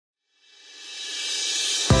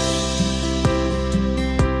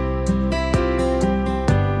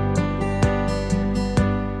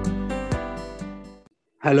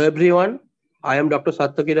Hello everyone, I am Dr.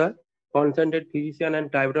 Satyaki Roy, consultant physician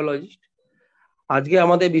and diabetologist. আজকে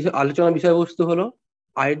আমাদের আলোচনার বিষয়বস্তু হলো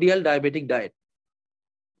ideal diabetic diet.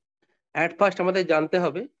 At first আমাদের জানতে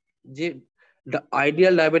হবে যে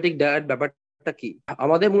আইডিয়াল ডায়াবেটিক ডায়েট ব্যাপারটা কি।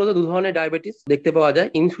 আমাদের মূলত দু ধরনের ডায়াবেটিস দেখতে পাওয়া যায়,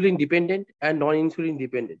 insulin dependent and non insulin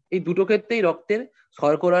dependent. এই দুটো ক্ষেত্রেই রক্তের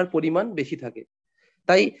শর্করার পরিমাণ বেশি থাকে।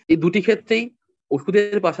 তাই এই দুটি ক্ষেত্রেই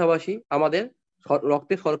ওষুধের পাশাপাশি আমাদের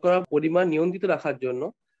রক্তে শর্করার পরিমাণ নিয়ন্ত্রিত রাখার জন্য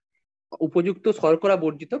উপযুক্ত শর্করা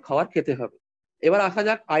বর্জিত খাবার খেতে হবে। এবার আসা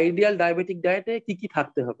যাক আইডিয়াল ডায়াবেটিক ডায়েটে কি কি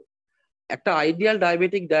থাকতে হবে। একটা আইডিয়াল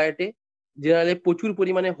ডায়াবেটিক ডায়েটে জেনারেলি প্রচুর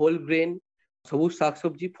পরিমাণে হোল গ্রেন, সবুজ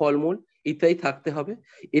শাকসবজি, ফলমূল ইত্যাদি থাকতে হবে।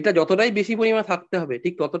 এটা যতটাই বেশি পরিমাণে থাকতে হবে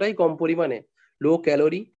ঠিক ততটাই কম পরিমাণে লো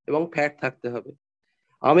ক্যালোরি এবং ফ্যাট থাকতে হবে।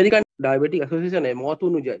 আমেরিকান ডায়াবেটিক অ্যাসোসিয়েশনের মত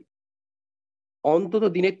অনুযায়ী অন্তত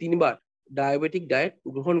দিনে 3 বার ডায়াবেটিক ডায়েট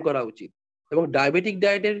গ্রহণ করা উচিত। এবং ডায়াবেটিক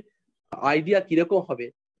ডায়েটের আইডিয়া কিরকম হবে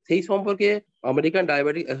সেই সম্পর্কে আমেরিকান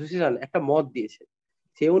ডায়াবেটিক অ্যাসোসিয়েশন একটা মত দিয়েছে।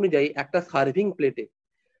 সেই অনুযায়ী একটা সার্ভিং প্লেটে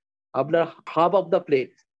আপনার হাফ অফ দ্য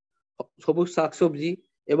প্লেট সবুজ শাকসবজি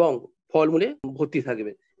এবং ফলমূলে ভর্তি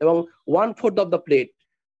থাকবে এবং 1/4 অফ দ্য প্লেট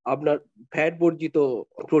আপনার ফ্যাট বর্জিত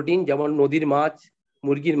প্রোটিন, যেমন নদীর মাছ,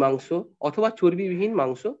 মুরগির মাংস অথবা চর্বিবিহীন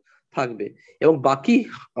মাংস থাকবে। এবং বাকি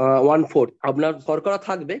 1/4 আপনার শর্করা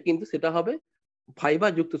থাকবে, কিন্তু সেটা হবে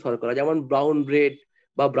ফাইবার যুক্ত শর্করা, যেমন ব্রাউন ব্রেড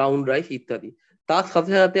বা ব্রাউন রাইস ইত্যাদি। তার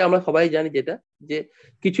সাথে সাথে আমরা সবাই জানি যে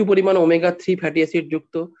কিছু পরিমাণ ওমেগা-3 ফ্যাটি অ্যাসিড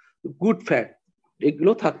যুক্ত গুড ফ্যাট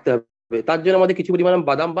এগুলো থাকতে হবে। তার জন্য আমাদের কিছু পরিমাণ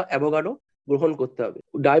বাদাম বা অ্যাভোকাডো গ্রহণ করতে হবে।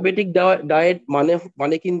 ডায়াবেটিক ডায়েট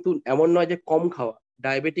মানে কিন্তু এমন নয় যে কম খাওয়া।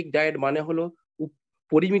 ডায়াবেটিক ডায়েট মানে হলো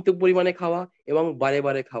পরিমিত পরিমাণে খাওয়া এবং বারে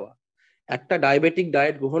বারে খাওয়া। একটা ডায়াবেটিক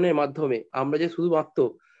ডায়েট গ্রহণের মাধ্যমে আমরা যে শুধুমাত্র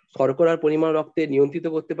শর্করার পরিমাণ রক্তে নিয়ন্ত্রিত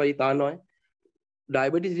করতে পারি তা নয়,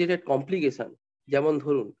 ডায়াবেটিস রিলেটেড কমপ্লিকেশন, যেমন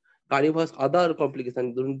ধরুন আদার কমপ্লিকেশন,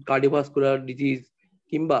 ধরুন কার্ডিওভাস্কুলার ডিজিজ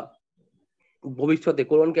কিংবা ভবিষ্যতে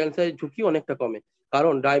কোলন ক্যান্সারের ঝুঁকি অনেকটা কমে।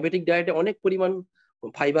 কারণ ডায়াবেটিক ডায়েটে অনেক পরিমাণ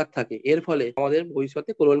ফাইবার থাকে, এর ফলে আমাদের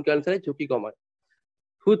ভবিষ্যতে কোলন ক্যান্সারের ঝুঁকি কমায়।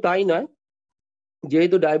 শুধু তাই নয়,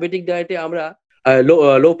 যেহেতু ডায়াবেটিক ডায়েটে আমরা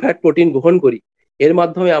লো ফ্যাট প্রোটিন গ্রহণ করি, এর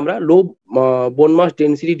মাধ্যমে আমরা লো বোন মাস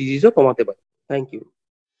ডেনসিটি ডিজিজও কমাতে পারি। Thank you.